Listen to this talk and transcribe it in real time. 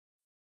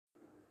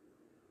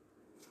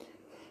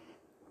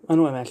I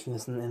know I mentioned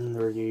this in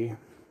the review,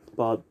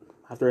 but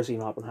after I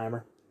seen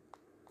Oppenheimer,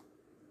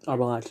 or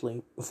well,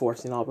 actually, before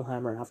seeing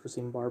Oppenheimer and after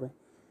seeing Barbie,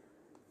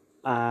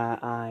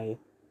 I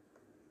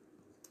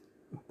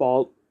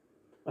bought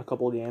a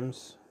couple of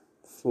games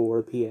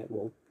for the PS.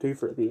 Well, two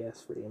for the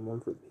PS3 and one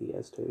for the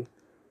PS2.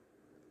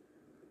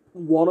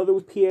 One of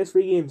those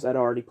PS3 games I'd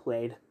already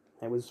played.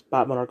 It was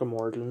Batman Arkham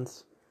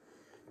Origins,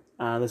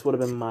 and this would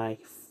have been my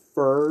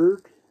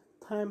third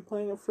time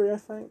playing it free, I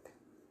think.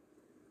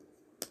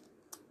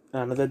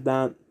 And I did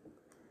that.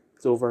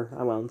 It's over.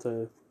 I went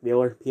into the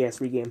other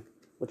PS3 game,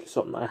 which is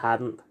something I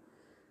hadn't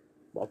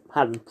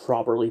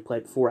properly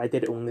played before. I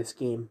did own this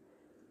game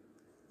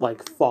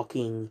like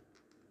fucking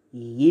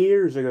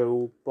years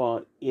ago,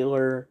 but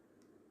either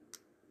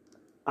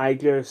I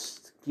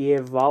just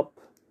gave up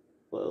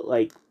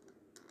like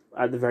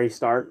at the very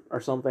start or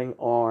something,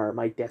 or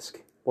my disc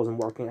wasn't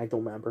working. I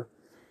don't remember.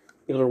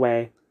 Either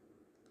way,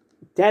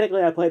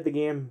 technically I played the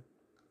game.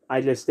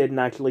 I just didn't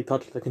actually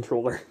touch the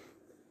controller.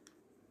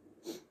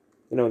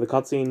 The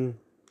cutscene.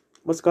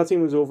 Once the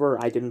cutscene was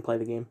over, I didn't play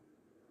the game.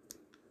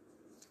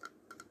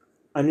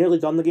 I'm nearly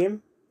done the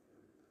game.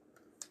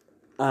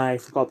 I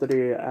forgot to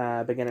do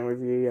a beginning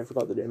review. I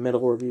forgot to do a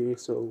middle review.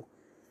 So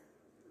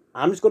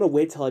I'm just going to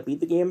wait till I beat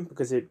the game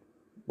because it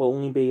will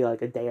only be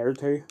like a day or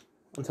two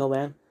until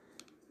then.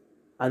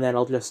 And then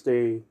I'll just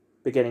do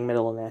beginning,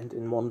 middle, and end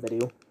in one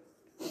video.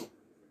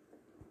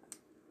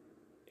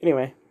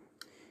 Anyway,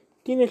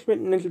 Teenage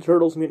Mutant Ninja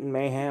Turtles Mutant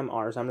Mayhem,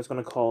 or as I'm just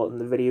going to call it in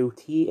the video,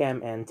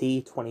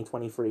 tmnt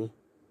 2023.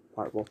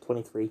 Part,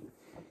 23.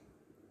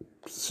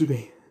 Excuse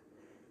me.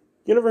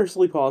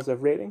 Universally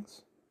positive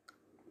ratings.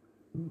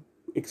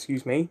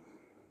 Excuse me.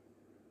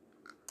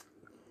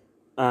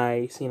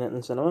 I seen it in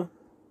the cinema.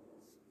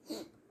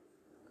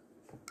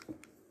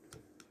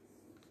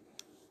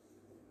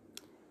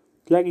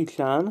 Jackie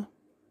Chan.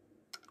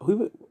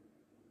 Who?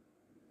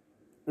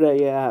 Right,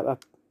 yeah,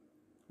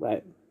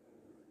 right.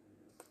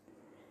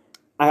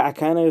 I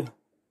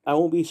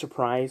won't be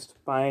surprised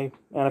by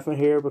anything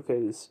here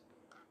because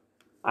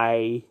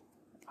I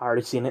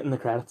already seen it in the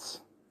credits.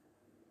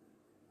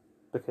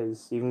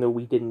 Because even though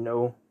we didn't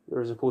know there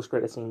was a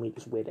post-credit scene, we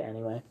just waited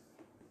anyway.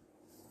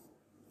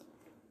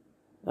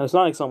 And it's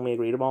not like something we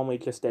agreed upon, we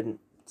just didn't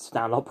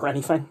stand up or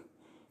anything.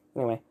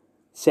 Anyway,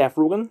 Seth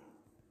Rogen,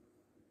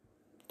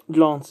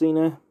 John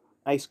Cena,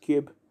 Ice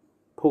Cube,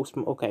 Post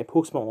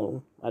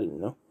Malone, I didn't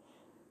know.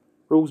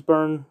 Rose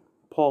Byrne,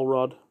 Paul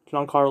Rudd,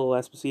 Giancarlo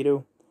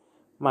Esposito,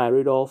 Maya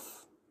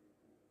Rudolph.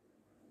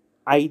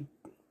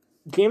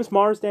 James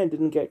Marsden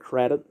didn't get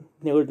credit,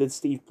 neither did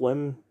Steve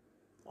Bloom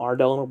or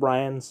Dylan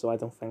O'Brien, so I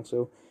don't think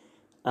so.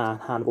 And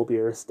Hannibal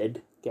Buress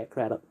did get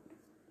credit.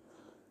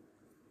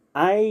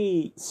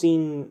 I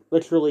seen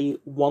literally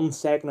 1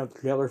 second of the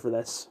trailer for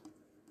this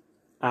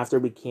after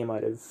we came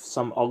out of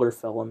some other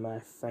film. I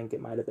think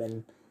it might have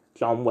been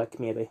John Wick,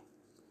 maybe.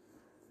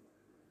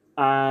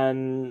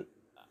 And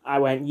I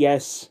went,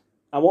 yes,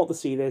 I want to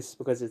see this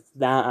because it's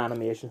that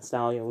animation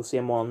style, the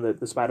same one that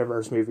the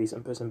Spider-Verse movies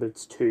and Puss in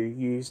Boots 2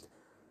 used.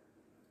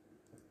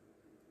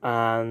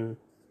 And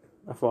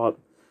I thought,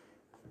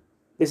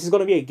 this is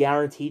going to be a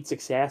guaranteed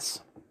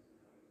success.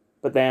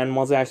 But then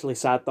once I actually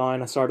sat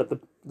down, I started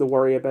to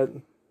worry a bit.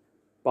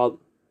 But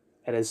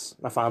it is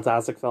a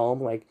fantastic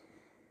film. Like,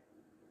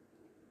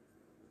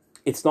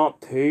 it's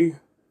not too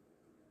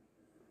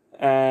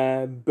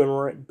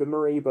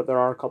boomery, but there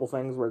are a couple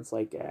things where it's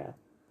like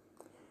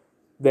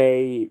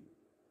they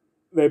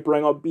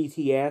bring up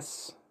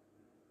BTS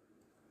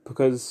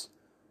because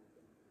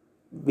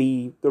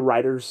the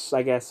writers,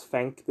 I guess,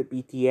 think that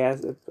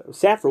BTS.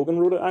 Seth Rogen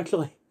wrote it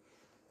actually.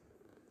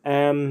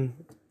 I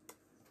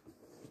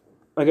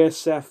guess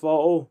Seth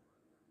thought, oh,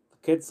 the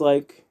kids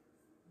like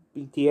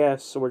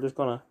BTS, so we're just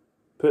gonna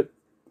put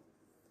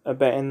a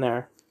bit in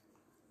there.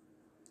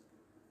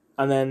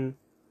 And then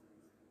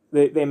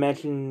they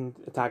mentioned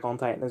Attack on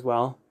Titan as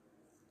well,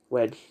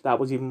 which that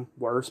was even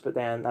worse. But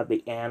then at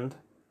the end,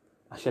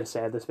 I should have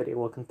said this video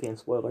will contain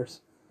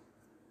spoilers.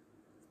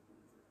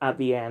 At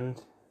the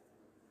end,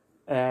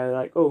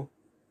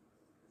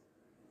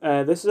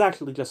 this is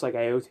actually just like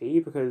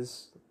AOT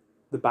because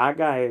the bad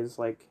guy is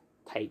like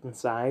Titan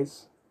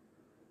size,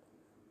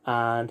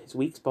 and his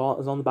weak spot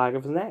is on the back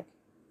of his neck.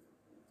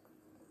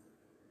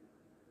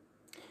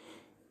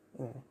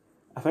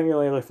 I think the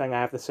only other thing I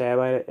have to say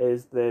about it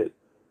is that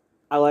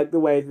I like the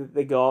way that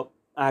they got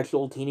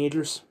actual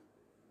teenagers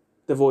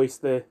to voice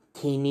the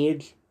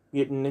teenage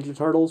Mutant Ninja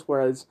Turtles,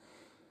 whereas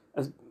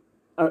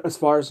as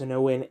far as I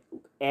know, in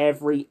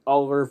every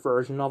other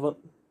version of it,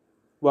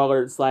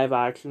 whether it's live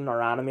action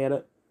or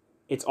animated,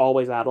 it's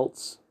always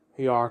adults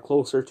who are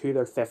closer to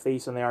their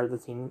 50s than they are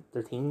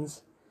their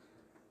teens.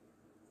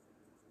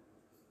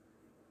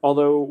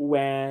 Although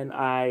when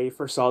I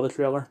first saw the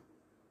trailer,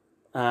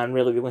 and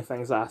really the only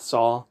things I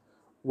saw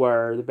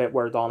were the bit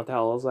where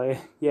Donatello's like,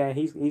 yeah,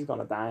 he's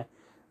gonna die.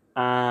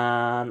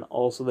 And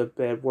also the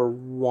bit where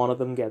one of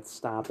them gets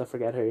stabbed, I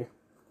forget who.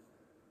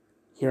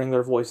 Hearing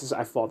their voices,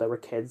 I thought they were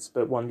kids,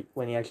 but when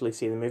you actually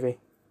see the movie,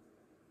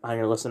 and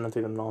you're listening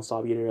to them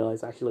non-stop, you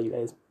realise actually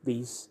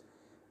these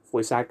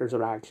voice actors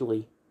are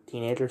actually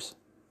teenagers.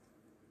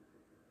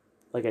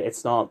 Like,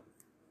 it's not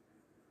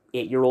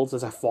 8-year-olds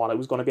as I thought it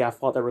was going to be. I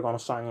thought they were going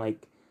to sound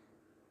like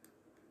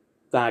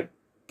that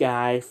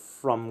guy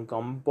from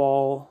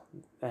Gumball,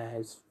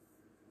 is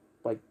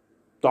like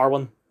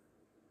Darwin.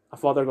 I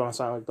thought they were going to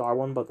sound like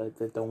Darwin, but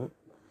they don't.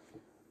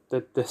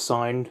 The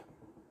sound,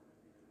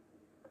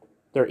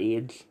 their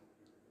age,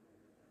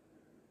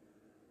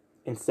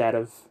 instead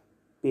of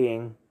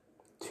being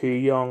too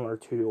young or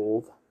too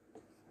old.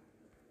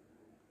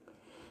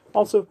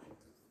 Also,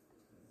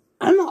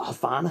 I'm not a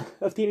fan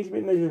of Teenage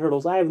Mutant Ninja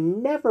Turtles. I have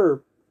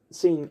never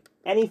seen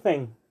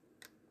anything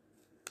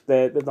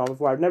that they've done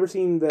before. I've never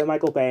seen the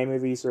Michael Bay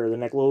movies or the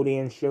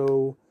Nickelodeon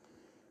show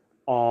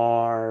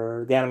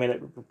or the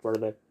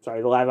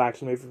live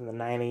action movie from the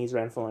 90s or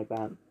anything like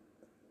that.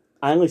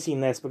 I only seen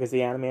this because of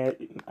the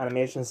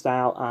animation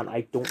style, and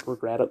I don't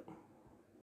regret it.